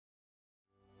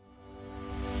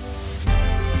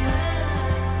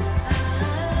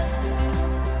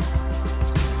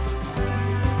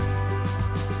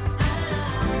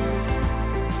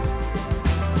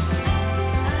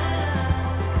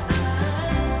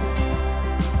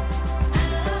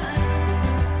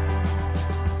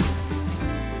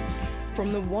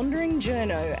Wandering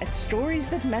Journo at Stories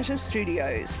That Matter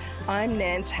Studios. I'm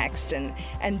Nance Haxton,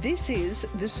 and this is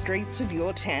The Streets of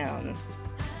Your Town,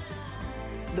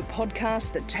 the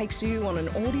podcast that takes you on an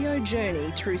audio journey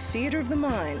through theatre of the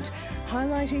mind,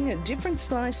 highlighting a different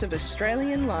slice of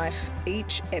Australian life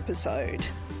each episode.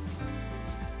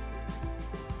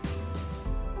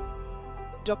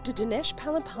 Dr. Dinesh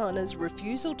Palipana's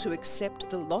refusal to accept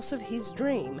the loss of his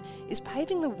dream is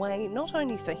paving the way not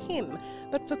only for him,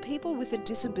 but for people with a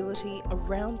disability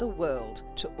around the world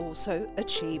to also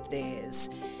achieve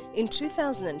theirs. In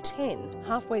 2010,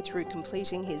 halfway through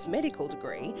completing his medical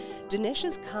degree,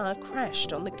 Dinesh's car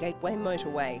crashed on the Gateway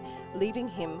motorway, leaving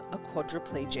him a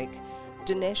quadriplegic.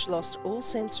 Dinesh lost all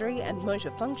sensory and motor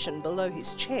function below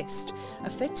his chest,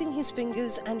 affecting his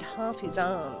fingers and half his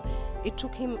arm. It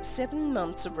took him 7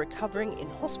 months of recovering in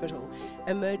hospital,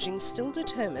 emerging still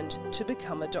determined to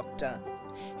become a doctor.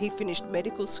 He finished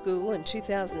medical school in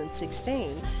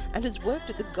 2016 and has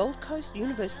worked at the Gold Coast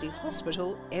University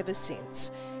Hospital ever since.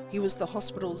 He was the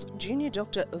hospital's Junior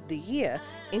Doctor of the Year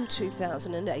in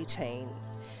 2018.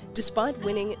 Despite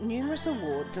winning numerous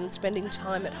awards and spending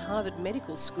time at Harvard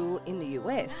Medical School in the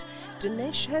US,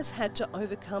 Dinesh has had to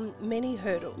overcome many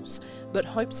hurdles, but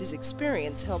hopes his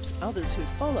experience helps others who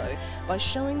follow by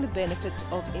showing the benefits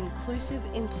of inclusive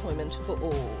employment for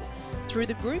all. Through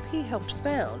the group he helped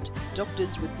found,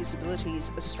 Doctors with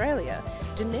Disabilities Australia,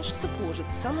 Dinesh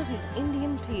supported some of his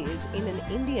Indian peers in an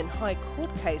Indian High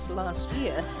Court case last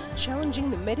year,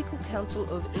 challenging the Medical Council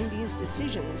of India's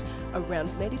decisions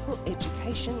around medical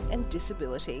education and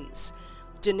disabilities.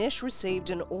 Dinesh received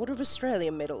an Order of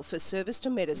Australia Medal for Service to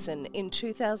Medicine in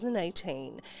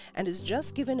 2018 and has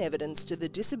just given evidence to the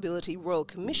Disability Royal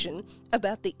Commission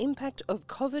about the impact of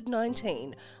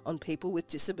COVID-19 on people with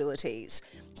disabilities,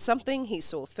 something he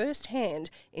saw firsthand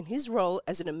in his role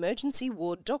as an emergency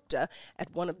ward doctor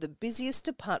at one of the busiest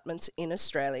departments in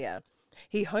Australia.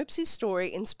 He hopes his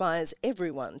story inspires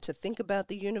everyone to think about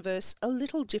the universe a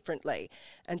little differently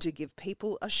and to give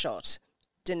people a shot.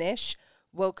 Dinesh,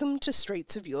 welcome to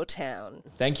Streets of Your Town.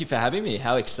 Thank you for having me.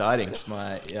 How exciting. It's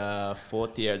my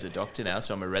 4th year as a doctor now,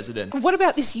 so I'm a resident. What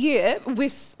about this year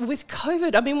with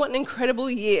COVID? I mean, what an incredible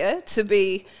year to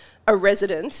be a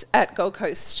resident at Gold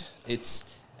Coast.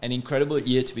 It's an incredible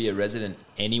year to be a resident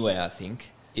anyway, I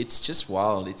think. It's just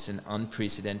wild. It's an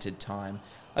unprecedented time.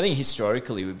 I think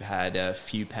historically we've had a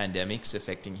few pandemics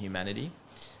affecting humanity,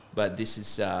 but this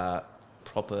is a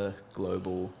proper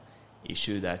global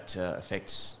issue that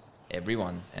affects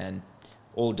everyone and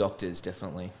all doctors,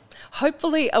 definitely.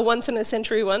 Hopefully a once in a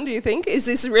century one, do you think? Is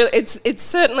this really,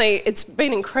 it's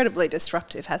been incredibly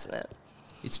disruptive, hasn't it?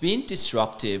 It's been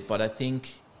disruptive, but I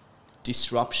think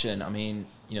disruption,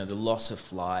 the loss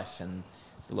of life and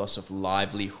the loss of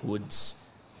livelihoods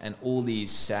and all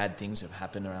these sad things have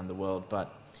happened around the world,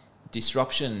 but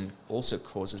disruption also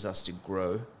causes us to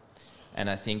grow, and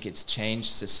I think it's changed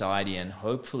society, and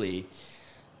hopefully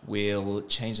we'll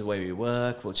change the way we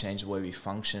work, we'll change the way we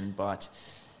function, but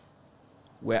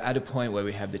we're at a point where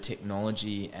we have the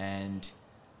technology and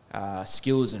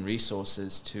skills and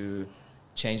resources to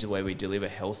change the way we deliver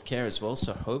healthcare as well.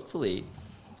 So hopefully,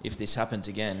 if this happens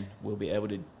again, we'll be able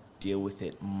to deal with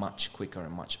it much quicker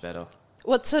and much better.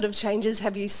 What sort of changes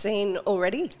have you seen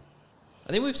already?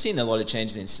 I think we've seen a lot of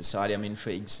changes in society. For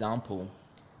example,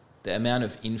 the amount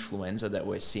of influenza that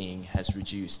we're seeing has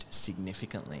reduced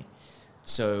significantly.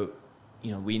 So,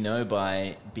 we know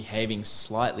by behaving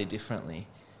slightly differently,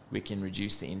 we can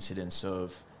reduce the incidence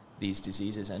of these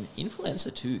diseases. And influenza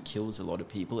too kills a lot of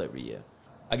people every year.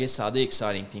 I guess the other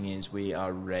exciting thing is we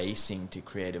are racing to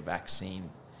create a vaccine.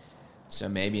 So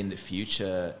maybe in the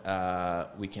future,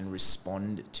 we can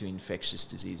respond to infectious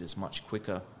diseases much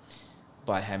quicker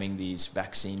by having these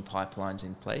vaccine pipelines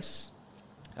in place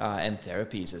and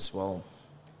therapies as well.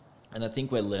 And I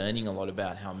think we're learning a lot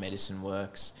about how medicine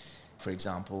works. For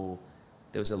example,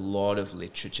 there was a lot of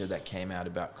literature that came out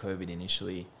about COVID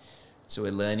initially. So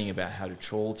we're learning about how to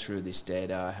trawl through this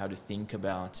data, how to think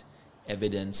about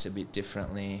evidence a bit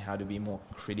differently, how to be more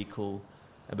critical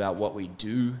about what we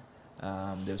do.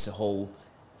 There was a whole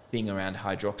thing around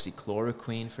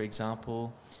hydroxychloroquine, for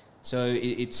example. So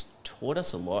it's taught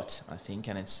us a lot, I think,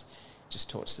 and it's just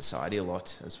taught society a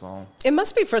lot as well. It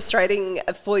must be frustrating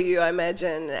for you, I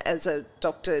imagine, as a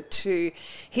doctor, to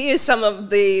hear some of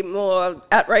the more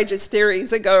outrageous theories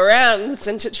that go around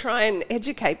and to try and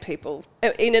educate people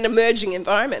in an emerging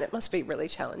environment. It must be really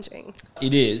challenging.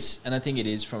 It is, and I think it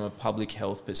is from a public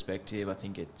health perspective. I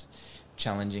think it's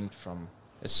challenging from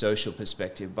a social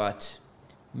perspective, but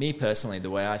me personally, the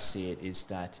way I see it is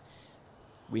that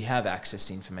we have access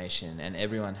to information and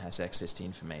everyone has access to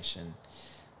information.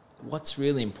 what's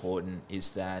really important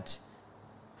is that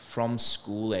from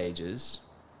school ages,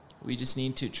 we just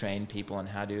need to train people on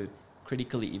how to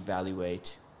critically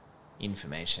evaluate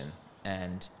information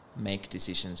and make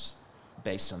decisions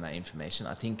based on that information.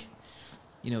 I think,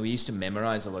 we used to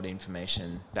memorize a lot of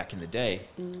information back in the day,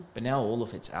 but now all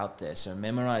of it's out there. So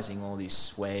memorizing all these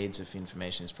swathes of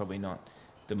information is probably not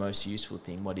the most useful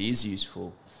thing. What is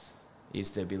useful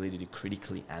is the ability to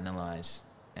critically analyze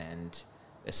and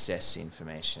assess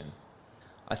information.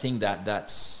 I think that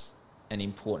that's an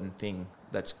important thing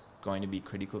that's going to be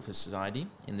critical for society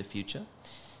in the future.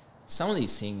 Some of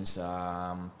these things,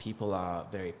 people are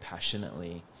very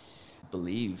passionately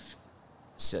believe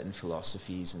certain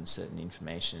philosophies and certain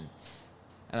information.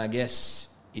 And I guess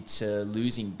it's a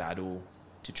losing battle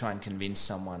to try and convince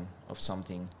someone of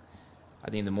something. I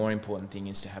think the more important thing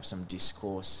is to have some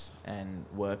discourse and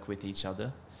work with each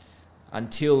other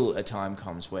until a time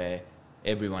comes where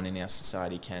everyone in our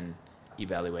society can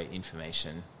evaluate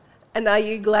information. And are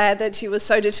you glad that you were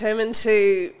so determined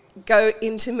to go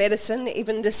into medicine,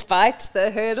 even despite the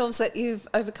hurdles that you've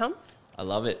overcome? I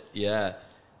love it, yeah.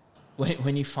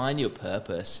 When you find your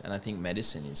purpose, and I think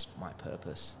medicine is my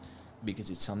purpose,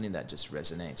 because it's something that just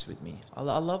resonates with me. I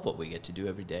love what we get to do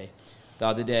every day. The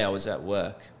other day I was at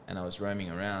work and I was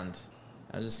roaming around.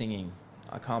 I was just thinking,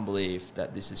 I can't believe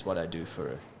that this is what I do for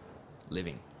a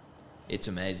living. It's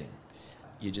amazing.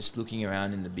 You're just looking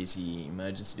around in the busy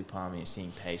emergency department, you're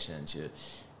seeing patients,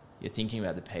 you're thinking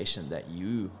about the patient that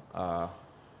you are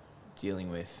dealing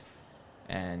with,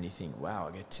 and you think, wow,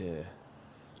 I get to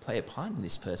play a part in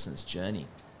this person's journey.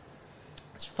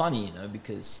 It's funny,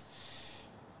 because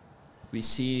we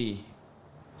see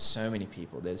so many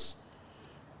people. There's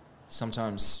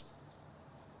sometimes,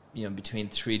 between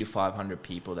 300 to 500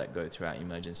 people that go through our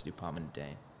emergency department a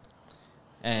day.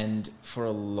 And for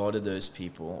a lot of those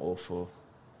people, or for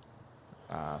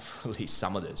at least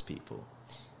some of those people,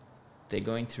 they're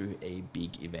going through a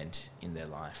big event in their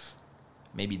life.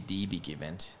 Maybe the big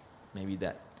event, maybe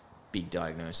that big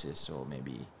diagnosis, or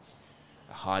maybe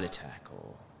a heart attack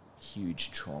or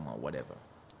huge trauma, whatever.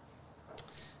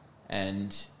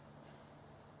 And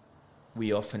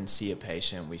we often see a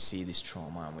patient, we see this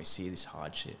trauma and we see this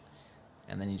hardship,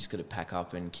 and then you just got to pack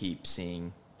up and keep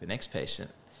seeing the next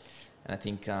patient. And I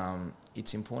think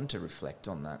it's important to reflect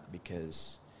on that,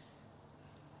 because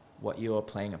what you're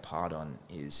playing a part on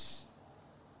is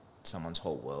someone's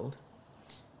whole world,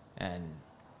 and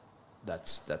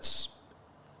that's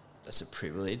a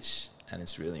privilege, and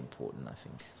it's really important, I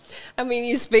think. I mean,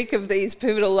 you speak of these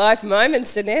pivotal life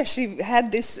moments, Dinesh. You've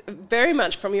had this very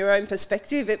much from your own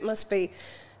perspective. It must be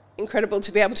incredible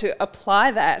to be able to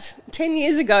apply that. 10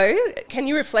 years ago, can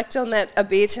you reflect on that a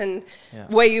bit, and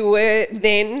where you were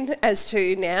then as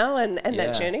to now, and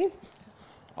that journey?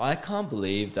 I can't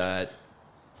believe that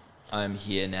I'm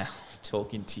here now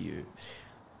talking to you.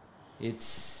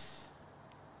 It's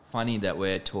funny that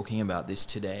we're talking about this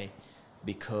today,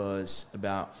 because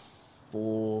about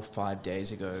 4 or 5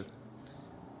 days ago,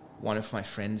 one of my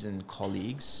friends and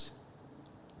colleagues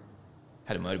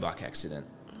had a motorbike accident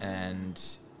and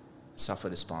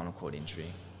suffered a spinal cord injury.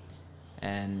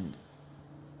 And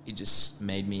it just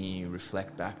made me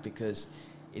reflect back, because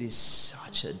it is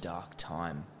such a dark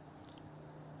time.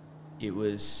 It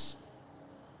was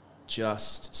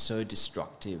just so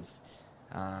destructive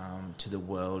to the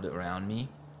world around me,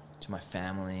 to my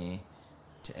family,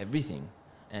 to everything.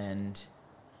 And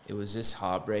it was just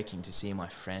heartbreaking to see my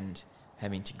friend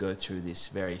having to go through this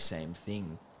very same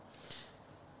thing.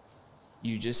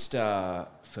 You just,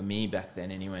 for me back then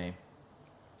anyway,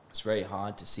 it's very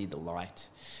hard to see the light.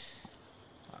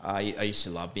 I used to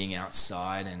love being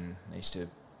outside, and I used to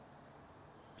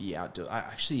be outdoors. I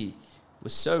actually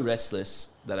was so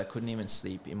restless that I couldn't even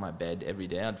sleep in my bed every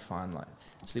day. I'd find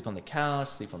sleep on the couch,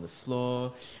 sleep on the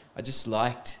floor. I just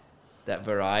liked that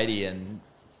variety. And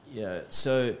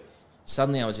so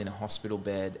suddenly I was in a hospital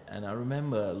bed, and I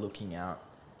remember looking out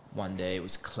one day. It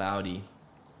was cloudy,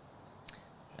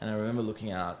 and I remember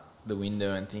looking out the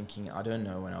window and thinking, I don't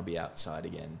know when I'll be outside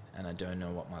again, and I don't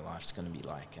know what my life's going to be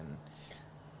like, and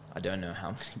I don't know how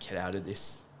I'm going to get out of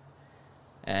this.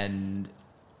 And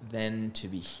then to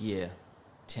be here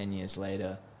 10 years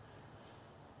later,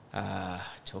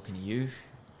 talking to you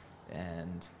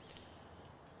and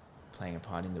playing a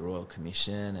part in the Royal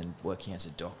Commission and working as a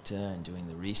doctor and doing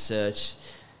the research,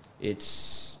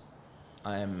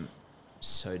 I am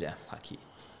so damn lucky.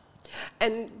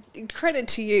 And credit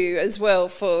to you as well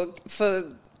for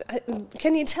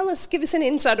can you give us an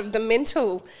insight of the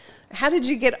mental, how did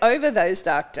you get over those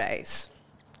dark days?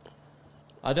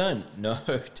 I don't know,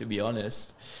 to be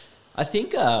honest. I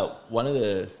think one of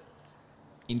the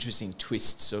interesting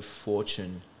twists of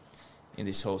fortune in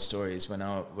this whole story is when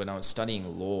I was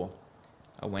studying law,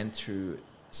 I went through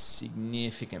a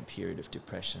significant period of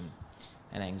depression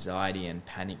and anxiety and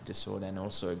panic disorder, and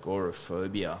also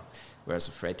agoraphobia, where I was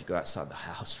afraid to go outside the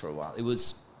house for a while.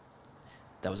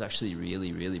 That was actually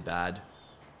really, really bad.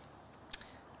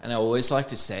 And I always like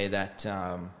to say that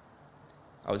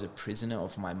I was a prisoner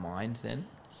of my mind then.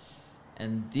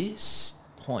 And this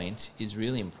point is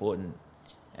really important,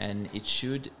 and it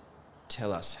should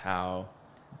tell us how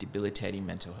debilitating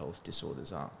mental health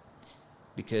disorders are.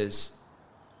 Because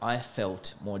I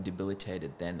felt more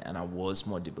debilitated then, and I was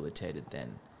more debilitated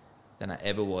then than I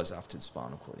ever was after the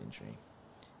spinal cord injury.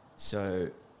 So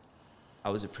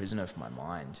I was a prisoner of my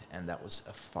mind, and that was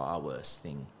a far worse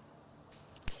thing.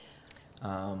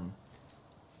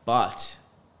 But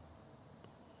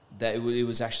that it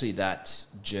was actually that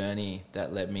journey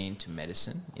that led me into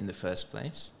medicine in the first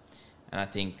place. And I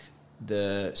think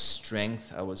the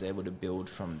strength I was able to build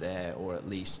from there, or at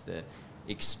least the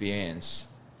experience,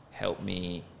 helped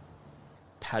me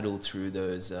paddle through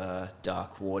those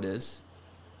dark waters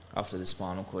after the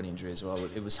spinal cord injury as well.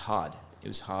 It was hard.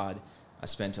 I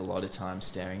spent a lot of time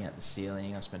staring at the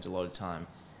ceiling. I spent a lot of time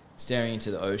staring into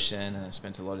the ocean, and I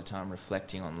spent a lot of time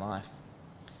reflecting on life.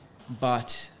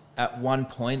 But at one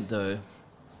point, though,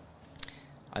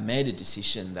 I made a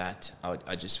decision that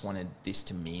I just wanted this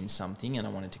to mean something, and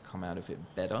I wanted to come out of it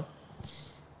better.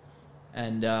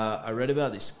 And I read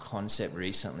about this concept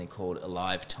recently called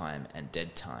alive time and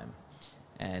dead time.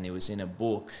 And it was in a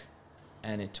book,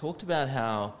 and it talked about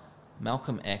how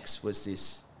Malcolm X was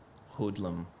this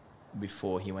hoodlum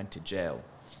before he went to jail.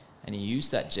 And he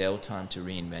used that jail time to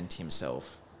reinvent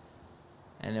himself.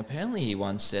 And apparently he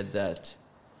once said that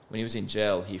when he was in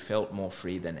jail, he felt more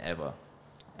free than ever.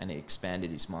 And it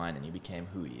expanded his mind, and he became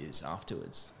who he is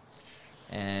afterwards.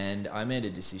 And I made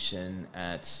a decision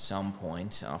at some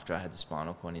point after I had the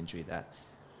spinal cord injury that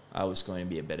I was going to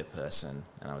be a better person,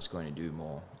 and I was going to do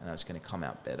more, and I was going to come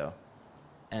out better.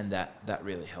 And that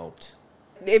really helped.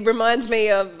 It reminds me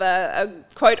of a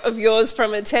quote of yours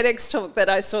from a TEDx talk that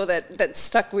I saw that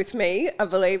stuck with me, I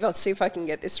believe. I'll see if I can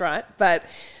get this right. But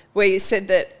where you said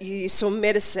that you saw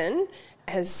medicine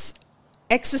as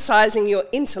exercising your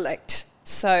intellect.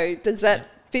 So does that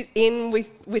fit in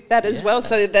with that as well?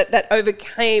 So that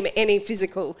overcame any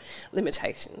physical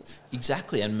limitations?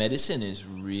 Exactly. And medicine is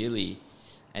really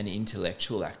an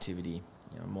intellectual activity,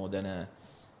 more than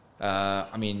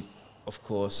of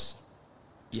course,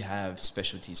 you have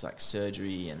specialties like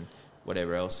surgery and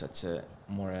whatever else that's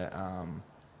more a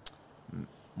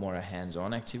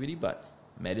hands-on activity, but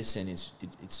medicine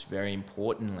it's very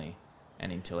importantly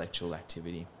an intellectual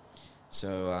activity.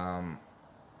 So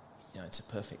it's a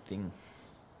perfect thing.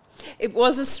 It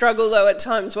was a struggle though at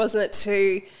times, wasn't it,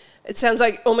 it sounds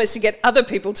like almost to get other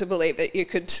people to believe that you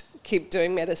could keep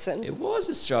doing medicine. It was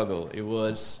a struggle. It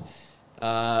was,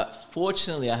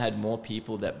 fortunately I had more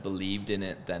people that believed in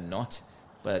it than not.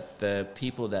 But the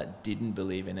people that didn't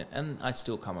believe in it, and I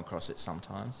still come across it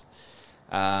sometimes,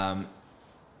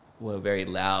 were very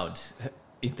loud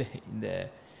in their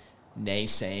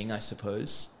naysaying, I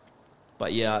suppose.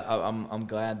 But yeah, I'm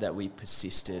glad that we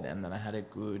persisted, and that I had a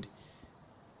good,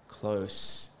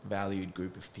 close, valued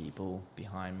group of people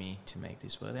behind me to make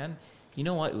this work. And you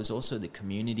know what? It was also the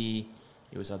community,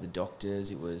 it was other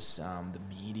doctors, it was the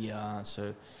media.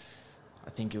 So I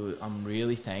think I'm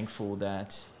really thankful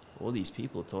that all these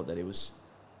people thought that it was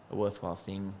a worthwhile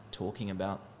thing talking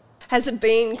about. Has it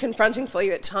been confronting for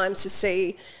you at times to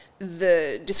see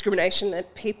the discrimination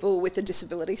that people with a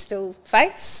disability still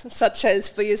face, such as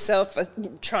for yourself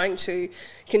trying to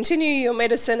continue your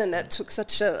medicine, and that took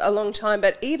such a long time,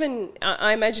 but even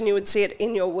I imagine you would see it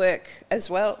in your work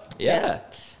as well? Yeah.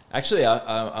 Actually,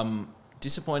 I'm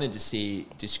disappointed to see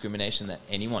discrimination that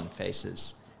anyone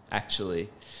faces, actually.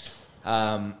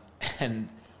 And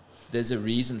there's a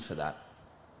reason for that.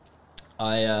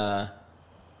 I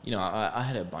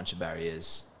had a bunch of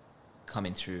barriers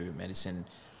coming through medicine,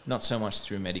 not so much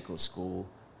through medical school,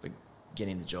 but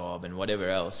getting the job and whatever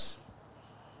else.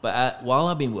 But while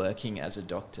I've been working as a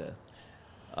doctor,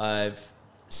 I've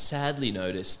sadly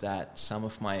noticed that some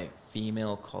of my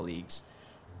female colleagues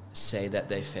say that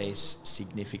they face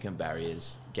significant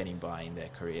barriers getting by in their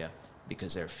career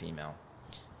because they're female.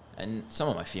 And some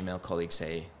of my female colleagues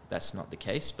say that's not the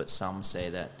case, but some say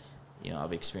that,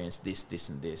 I've experienced this,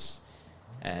 and this.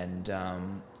 And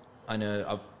I know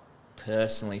I've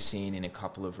personally seen in a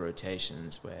couple of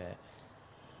rotations where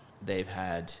they've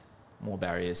had more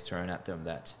barriers thrown at them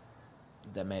that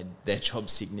made their job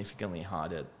significantly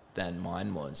harder than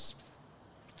mine was.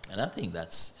 And I think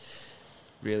that's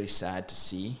really sad to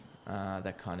see,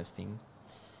 that kind of thing.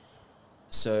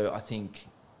 So I think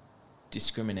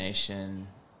discrimination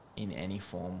in any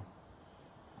form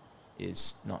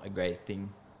is not a great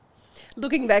thing.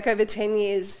 Looking back over 10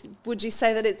 years, would you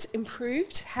say that it's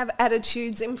improved? Have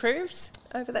attitudes improved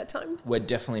over that time? We're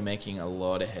definitely making a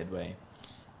lot of headway.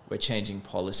 We're changing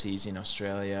policies in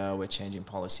Australia. We're changing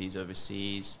policies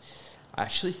overseas. I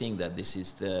actually think that this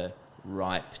is the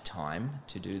ripe time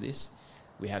to do this.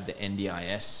 We have the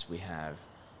NDIS. We have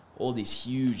all these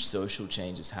huge social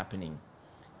changes happening.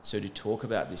 So to talk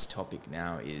about this topic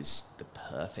now is the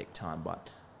perfect time. But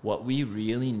what we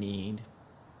really need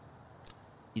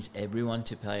is everyone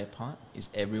to play a part, is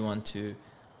everyone to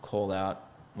call out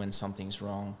when something's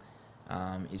wrong,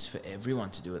 is for everyone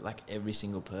to do it. Like every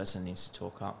single person needs to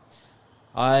talk up.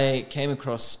 I came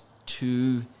across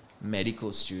 2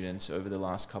 medical students over the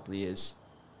last couple of years,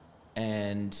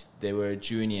 and they were a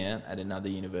junior at another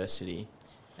university,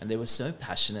 and they were so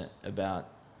passionate about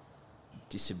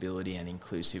disability and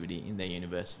inclusivity in their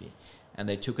university, and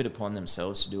they took it upon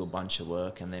themselves to do a bunch of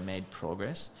work, and they made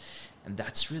progress. And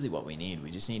that's really what we need. We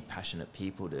just need passionate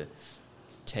people to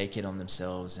take it on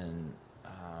themselves and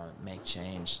make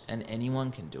change. And anyone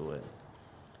can do it.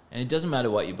 And it doesn't matter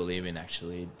what you believe in,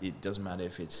 actually. It doesn't matter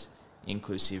if it's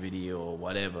inclusivity or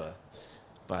whatever.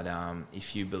 But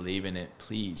if you believe in it,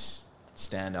 please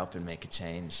stand up and make a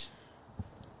change.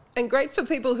 And great for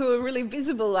people who are really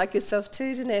visible like yourself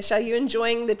too, Dinesh. Are you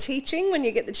enjoying the teaching when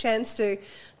you get the chance to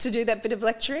do that bit of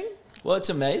lecturing? Well, it's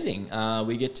amazing.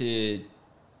 We get to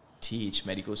teach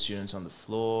medical students on the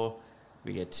floor.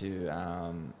 We get to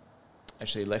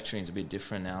actually lecturing is a bit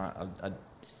different now.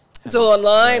 It's all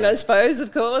online, I suppose,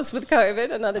 of course, with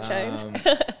COVID, another change.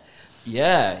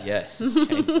 Yeah, it's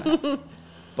changed that.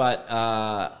 But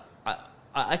I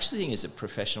actually think it's a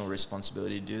professional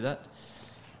responsibility to do that.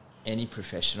 Any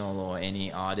professional or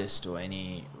any artist or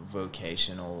any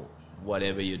vocation or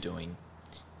whatever you're doing,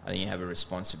 I think you have a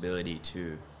responsibility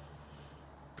to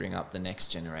bring up the next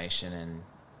generation and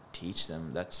teach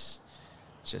them. That's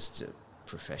just a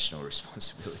professional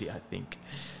responsibility, I think.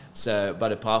 So,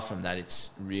 but apart from that,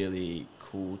 it's really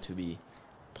cool to be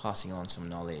passing on some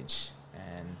knowledge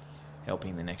and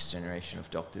helping the next generation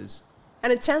of doctors.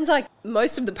 And it sounds like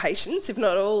most of the patients, if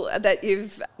not all, that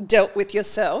you've dealt with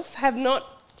yourself have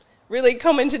not really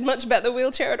commented much about the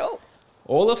wheelchair at all.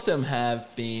 All of them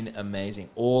have been amazing.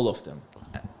 All of them.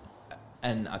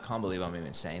 And I can't believe I'm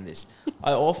even saying this.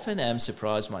 I often am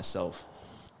surprised myself.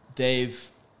 A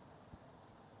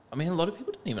lot of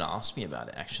people don't even ask me about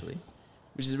it, actually,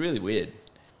 which is really weird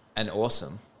and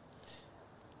awesome.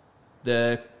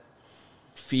 The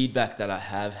feedback that I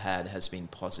have had has been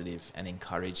positive and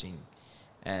encouraging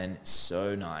and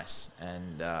so nice.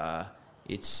 And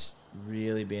it's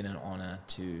really been an honour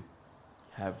to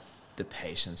have the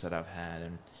patients that I've had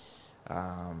and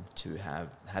to have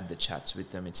had the chats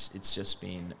with them. It's just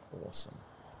been awesome.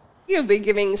 You'll be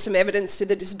giving some evidence to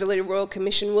the Disability Royal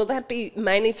Commission. Will that be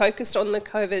mainly focused on the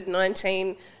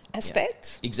COVID-19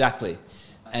 aspect? Yeah, exactly.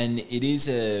 And it is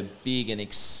a big and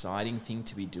exciting thing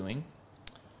to be doing.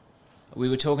 We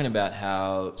were talking about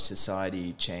how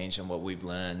society changed and what we've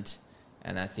learned,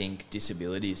 and I think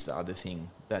disability is the other thing.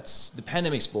 That's the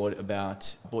pandemic's brought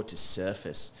to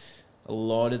surface a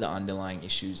lot of the underlying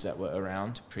issues that were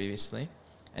around previously,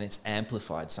 and it's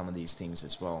amplified some of these things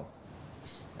as well.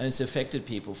 And it's affected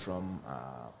people from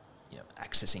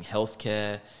accessing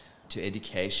healthcare to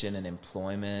education and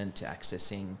employment to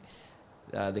accessing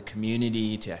the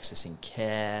community to accessing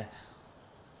care.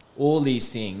 All these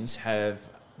things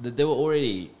there were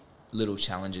already little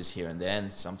challenges here and there,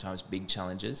 and sometimes big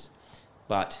challenges,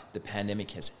 but the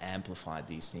pandemic has amplified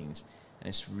these things, and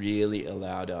it's really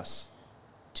allowed us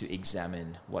to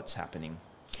examine what's happening.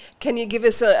 Can you give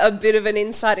us a bit of an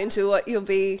insight into what you'll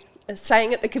be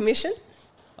saying at the Commission?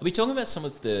 I'll be talking about some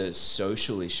of the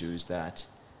social issues that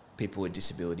people with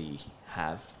disability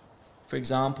have. For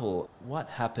example, what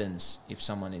happens if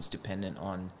someone is dependent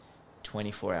on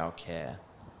 24-hour care?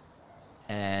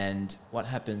 And what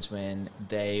happens when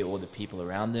they or the people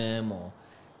around them or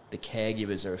the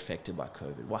caregivers are affected by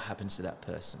COVID? What happens to that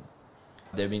person?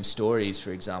 There have been stories,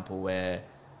 for example, where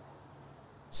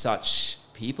such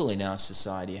people in our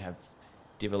society have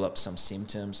developed some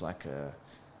symptoms like a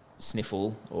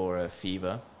sniffle or a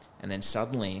fever, and then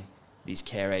suddenly these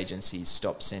care agencies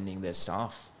stop sending their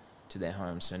staff to their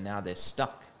homes, so now they're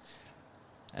stuck.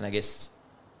 And I guess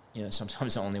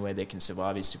sometimes the only way they can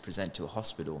survive is to present to a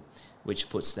hospital, which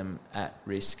puts them at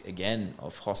risk again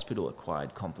of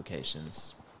hospital-acquired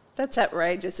complications. That's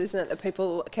outrageous, isn't it, that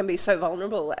people can be so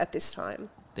vulnerable at this time?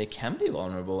 They can be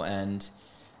vulnerable, and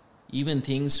even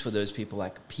things for those people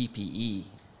like PPE,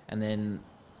 and then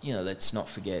let's not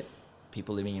forget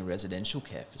people living in residential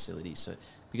care facilities. So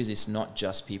because it's not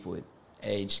just people with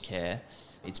aged care,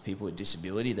 it's people with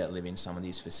disability that live in some of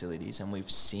these facilities, and we've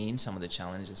seen some of the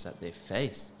challenges that they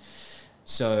face.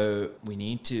 So we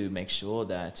need to make sure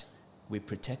that we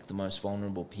protect the most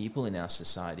vulnerable people in our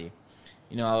society.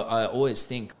 You know, I always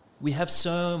think we have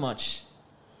so much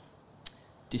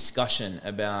discussion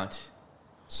about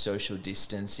social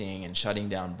distancing and shutting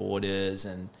down borders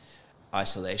and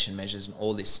isolation measures and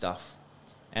all this stuff.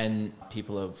 And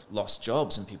people have lost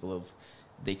jobs and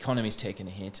the economy's taken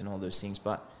a hit and all those things.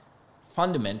 But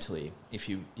fundamentally, if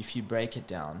you break it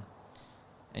down,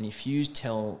 and if you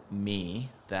tell me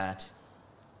that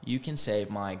you can save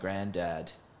my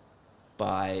granddad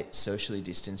by socially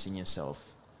distancing yourself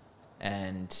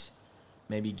and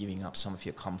maybe giving up some of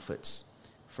your comforts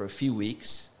for a few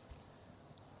weeks,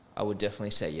 I would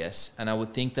definitely say yes. And I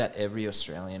would think that every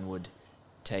Australian would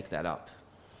take that up.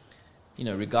 You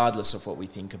know, regardless of what we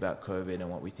think about COVID and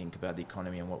what we think about the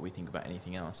economy and what we think about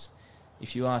anything else.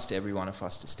 If you asked every one of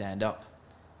us to stand up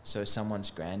so someone's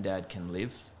granddad can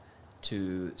live,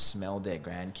 to smell their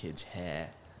grandkids' hair,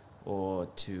 or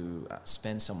to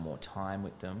spend some more time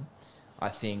with them, I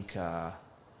think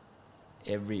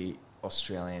every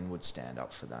Australian would stand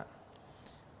up for that.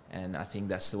 And I think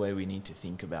that's the way we need to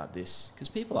think about this, because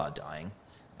people are dying,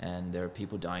 and there are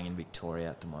people dying in Victoria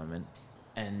at the moment,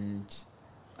 and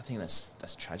I think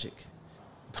that's tragic.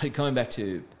 But going back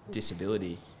to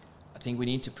disability, I think we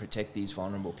need to protect these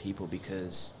vulnerable people,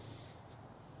 because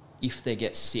if they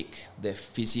get sick, they're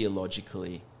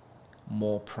physiologically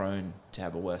more prone to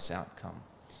have a worse outcome.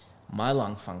 My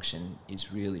lung function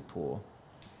is really poor.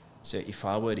 So if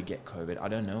I were to get COVID, I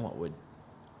don't know what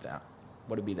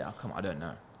would be the outcome. I don't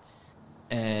know.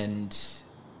 And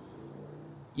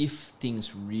if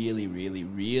things really, really,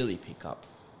 really pick up,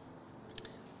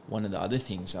 one of the other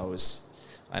things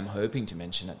I'm hoping to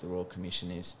mention at the Royal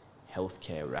Commission is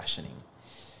healthcare rationing.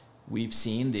 We've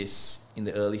seen this in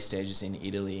the early stages in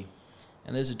Italy,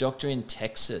 and there's a doctor in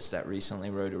Texas that recently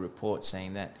wrote a report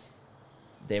saying that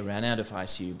they ran out of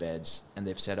ICU beds, and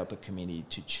they've set up a committee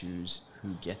to choose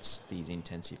who gets these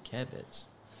intensive care beds.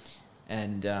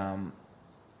 And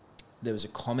there was a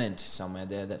comment somewhere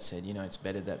there that said, you know, it's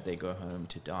better that they go home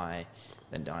to die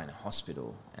than die in a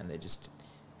hospital. And they just,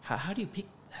 how do you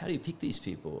pick these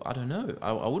people? I don't know.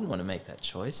 I wouldn't want to make that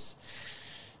choice.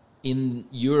 In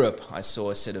Europe, I saw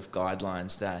a set of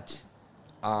guidelines that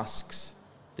asks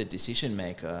the decision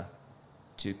maker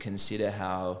to consider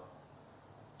how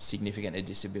significant a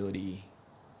disability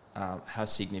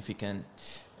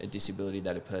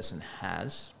that a person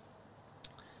has.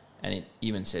 And it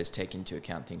even says take into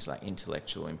account things like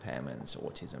intellectual impairments,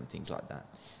 autism, things like that.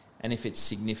 And if it's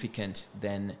significant,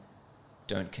 then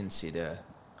don't consider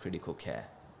critical care.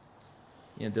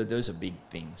 You know, those are big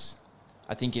things.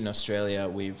 I think in Australia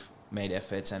we've made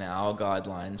efforts, and our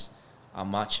guidelines are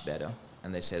much better,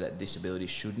 and they say that disability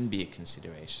shouldn't be a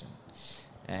consideration.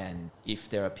 And if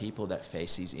there are people that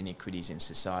face these inequities in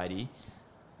society,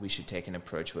 we should take an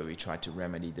approach where we try to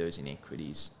remedy those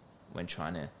inequities when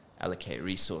trying to allocate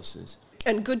resources.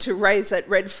 And good to raise that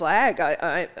red flag,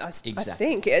 I Exactly.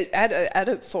 think, at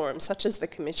a forum such as the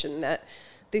Commission, that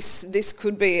this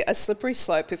could be a slippery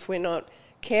slope if we're not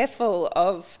careful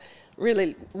of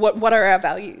really what are our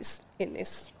values in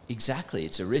this. Exactly,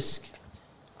 it's a risk.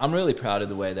 I'm really proud of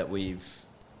the way that we've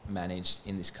managed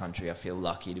in this country. I feel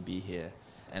lucky to be here.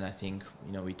 And I think,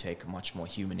 you know, we take a much more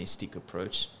humanistic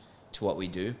approach to what we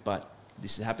do, but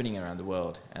this is happening around the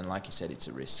world, and like you said, it's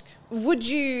a risk. Would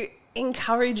you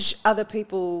encourage other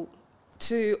people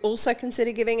to also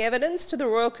consider giving evidence to the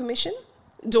Royal Commission?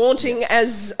 Daunting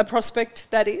as a prospect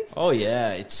that is? Oh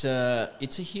yeah, it's a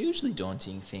hugely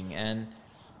daunting thing, and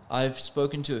I've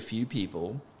spoken to a few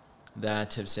people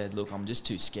that have said, look, I'm just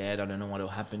too scared, I don't know what will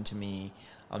happen to me,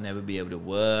 I'll never be able to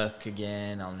work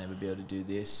again, I'll never be able to do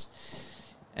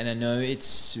this. And I know it's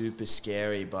super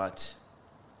scary, but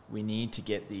we need to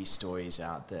get these stories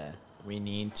out there. We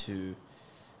need to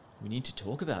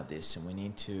talk about this, and we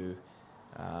need to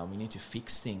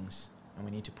fix things, and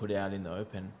we need to put it out in the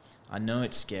open. I know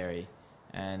it's scary,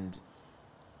 and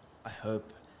I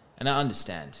hope, and I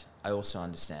understand. I also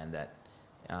understand that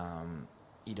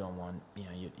you don't want,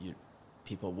 you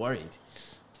people worried,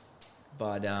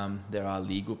 but there are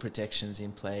legal protections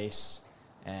in place,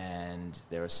 and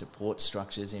there are support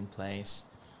structures in place,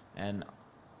 and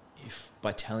if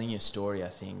by telling your story, I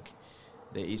think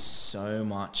there is so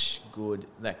much good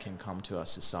that can come to our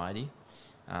society.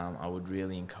 I would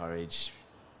really encourage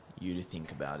you to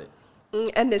think about it.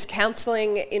 And there's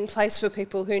counselling in place for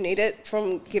people who need it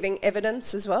from giving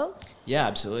evidence as well? Yeah,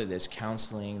 absolutely. There's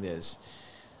counselling,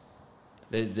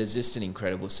 there's just an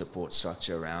incredible support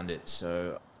structure around it.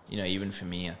 So, even for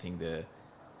me, I think the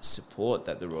support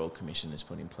that the Royal Commission has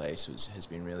put in place has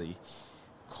been really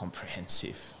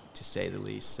comprehensive, to say the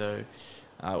least. So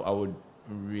I would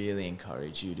really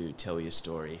encourage you to tell your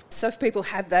story. So if people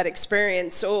have that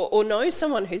experience or know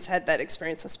someone who's had that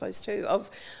experience, I suppose too,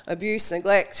 of abuse,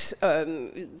 neglect,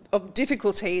 of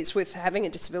difficulties with having a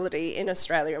disability in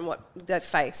Australia and what they've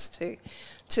faced,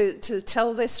 to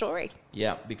tell their story.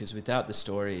 Yeah, because without the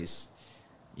stories,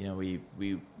 we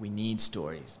need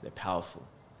stories. They're powerful.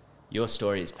 Your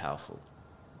story is powerful.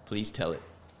 Please tell it.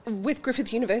 With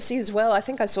Griffith University as well, I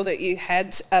think I saw that you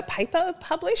had a paper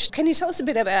published. Can you tell us a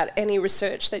bit about any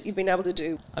research that you've been able to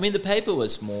do? I mean, the paper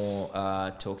was more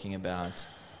talking about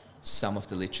some of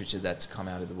the literature that's come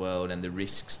out of the world and the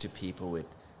risks to people with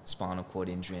spinal cord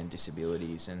injury and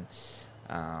disabilities, and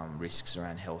risks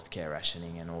around healthcare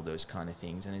rationing and all those kind of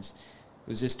things. And it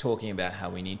was just talking about how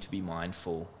we need to be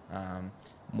mindful,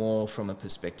 more from a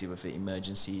perspective of an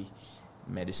emergency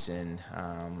medicine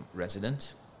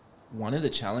resident. One of the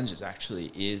challenges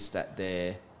actually is that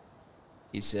there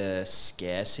is a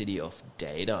scarcity of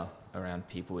data around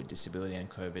people with disability and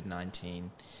COVID-19.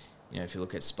 If you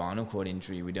look at spinal cord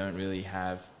injury, we don't really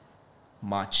have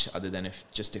much other than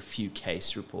just a few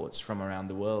case reports from around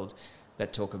the world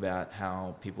that talk about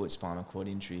how people with spinal cord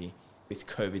injury with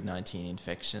COVID-19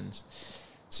 infections.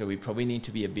 So we probably need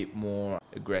to be a bit more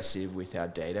aggressive with our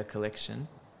data collection.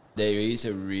 There is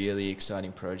a really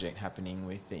exciting project happening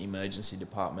with the emergency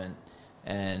department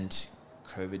and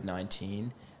COVID-19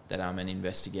 that I'm an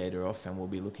investigator of, and we'll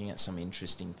be looking at some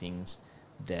interesting things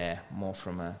there, more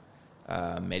from a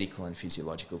medical and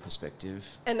physiological perspective.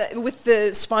 And with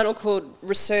the spinal cord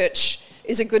research,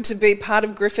 is it good to be part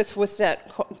of Griffith with that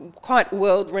quite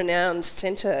world-renowned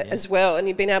centre as well, and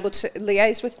you've been able to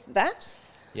liaise with that?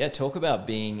 Yeah, talk about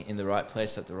being in the right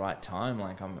place at the right time.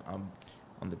 Like I'm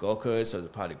on the Gold Coast, I was a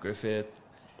part of Griffith.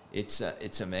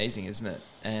 It's amazing, isn't it?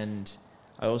 And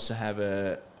I also have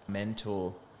a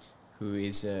mentor who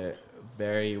is a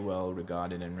very well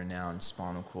regarded and renowned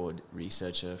spinal cord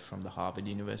researcher from the Harvard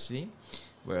University,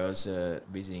 where I was a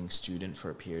visiting student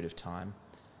for a period of time.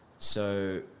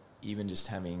 So even just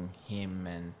having him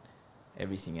and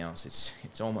everything else,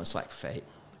 it's almost like fate.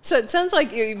 So it sounds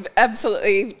like you've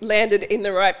absolutely landed in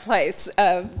the right place,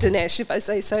 Dinesh, if I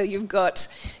say so.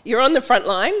 You're on the front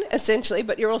line, essentially,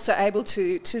 but you're also able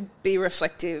to be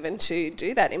reflective and to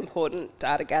do that important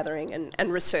data gathering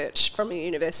and research from a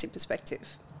university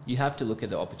perspective. You have to look at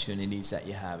the opportunities that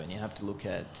you have, and you have to look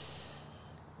at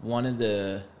one of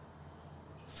the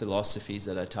philosophies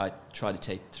that I try to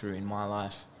take through in my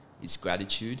life is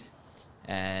gratitude.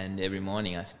 And every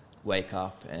morning I wake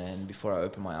up, and before I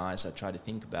open my eyes, I try to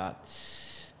think about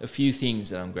a few things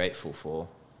that I'm grateful for.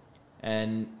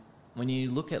 And when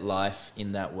you look at life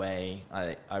in that way,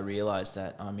 I realize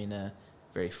that I'm in a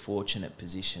very fortunate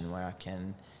position where I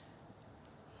can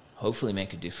hopefully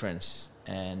make a difference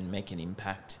and make an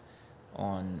impact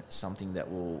on something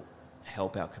that will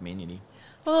help our community.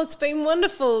 Well, it's been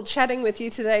wonderful chatting with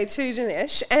you today too,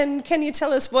 Dinesh. And can you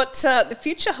tell us what the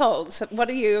future holds? What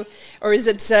are you, or is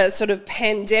it sort of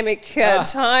pandemic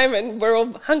time and we're all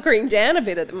hunkering down a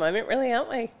bit at the moment, really, aren't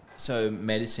we? So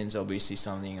medicine's obviously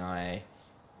something I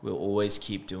will always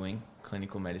keep doing,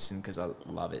 clinical medicine, because I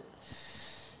love it.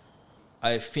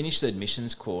 I finished the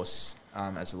admissions course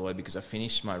as a lawyer because I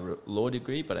finished my law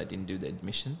degree, but I didn't do the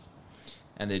admission.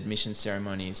 And the admission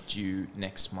ceremony is due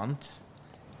next month,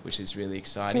 which is really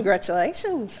exciting.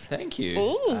 Congratulations. Thank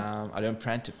you. I don't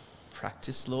plan to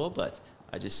practice law, but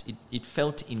it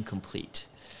felt incomplete.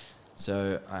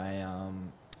 So I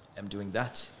am doing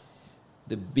that.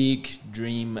 The big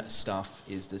dream stuff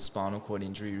is the spinal cord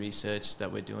injury research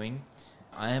that we're doing.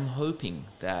 I am hoping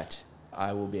that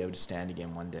I will be able to stand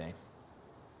again one day.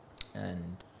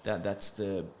 And that's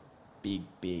the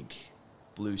big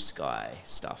blue sky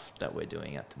stuff that we're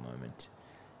doing at the moment.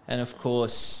 And of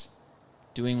course,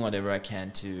 doing whatever I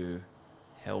can to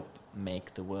help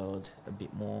make the world a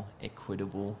bit more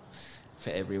equitable for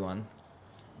everyone,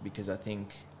 because I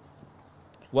think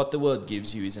what the world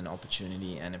gives you is an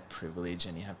opportunity and a privilege,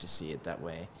 and you have to see it that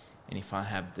way. And if I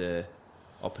have the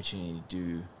opportunity to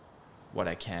do what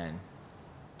I can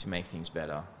to make things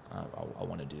better, I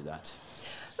want to do that.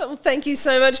 Well, thank you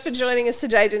so much for joining us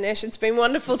today, Dinesh. It's been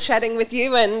wonderful chatting with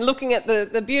you and looking at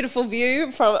the beautiful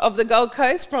view of the Gold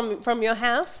Coast from your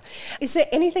house. Is there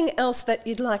anything else that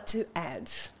you'd like to add?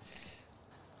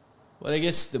 Well, I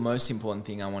guess the most important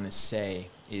thing I want to say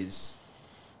is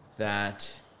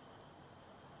that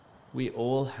we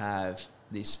all have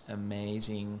this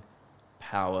amazing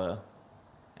power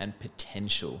and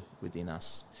potential within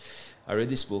us. I read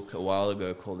this book a while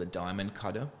ago called The Diamond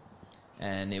Cutter,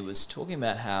 and it was talking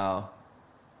about how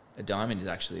a diamond is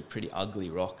actually a pretty ugly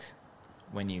rock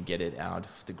when you get it out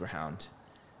of the ground,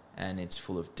 and it's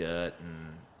full of dirt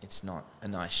and it's not a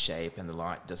nice shape and the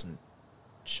light doesn't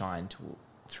shine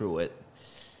through it.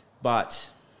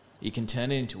 But you can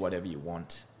turn it into whatever you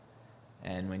want,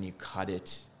 and when you cut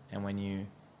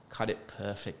it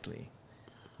perfectly,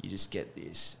 you just get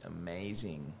this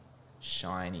amazing,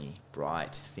 shiny,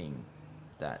 bright thing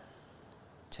that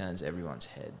turns everyone's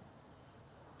head,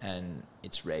 and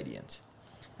it's radiant.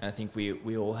 And I think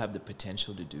we all have the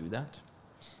potential to do that,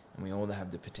 and we all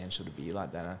have the potential to be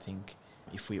like that. And I think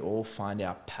if we all find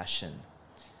our passion,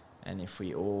 and if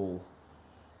we all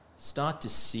start to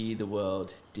see the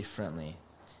world differently,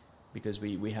 because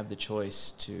we have the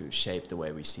choice to shape the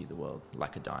way we see the world,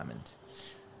 like a diamond.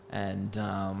 And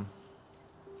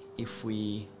if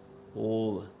we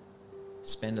all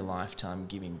spend a lifetime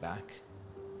giving back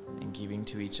and giving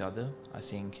to each other, I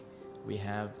think we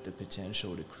have the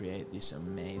potential to create this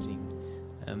amazing,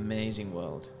 amazing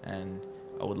world. And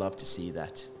I would love to see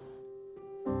that.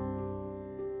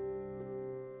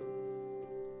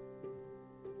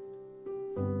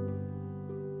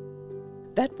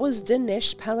 That was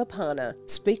Dinesh Palapana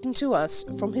speaking to us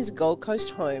from his Gold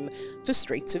Coast home for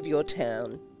Streets of Your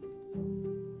Town.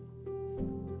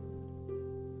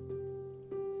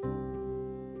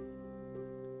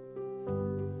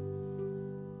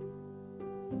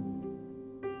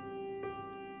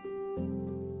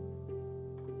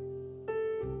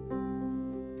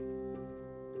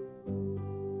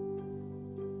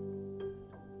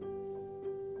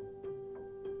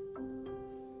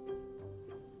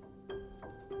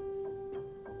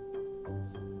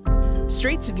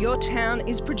 Streets of Your Town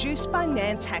is produced by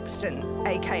Nance Haxton,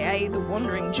 aka The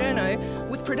Wandering Journo,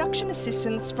 with production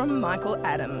assistance from Michael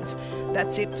Adams.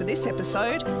 That's it for this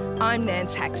episode. I'm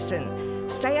Nance Haxton.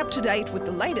 Stay up to date with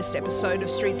the latest episode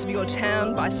of Streets of Your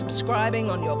Town by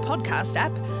subscribing on your podcast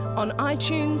app, on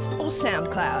iTunes or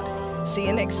SoundCloud. See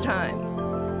you next time.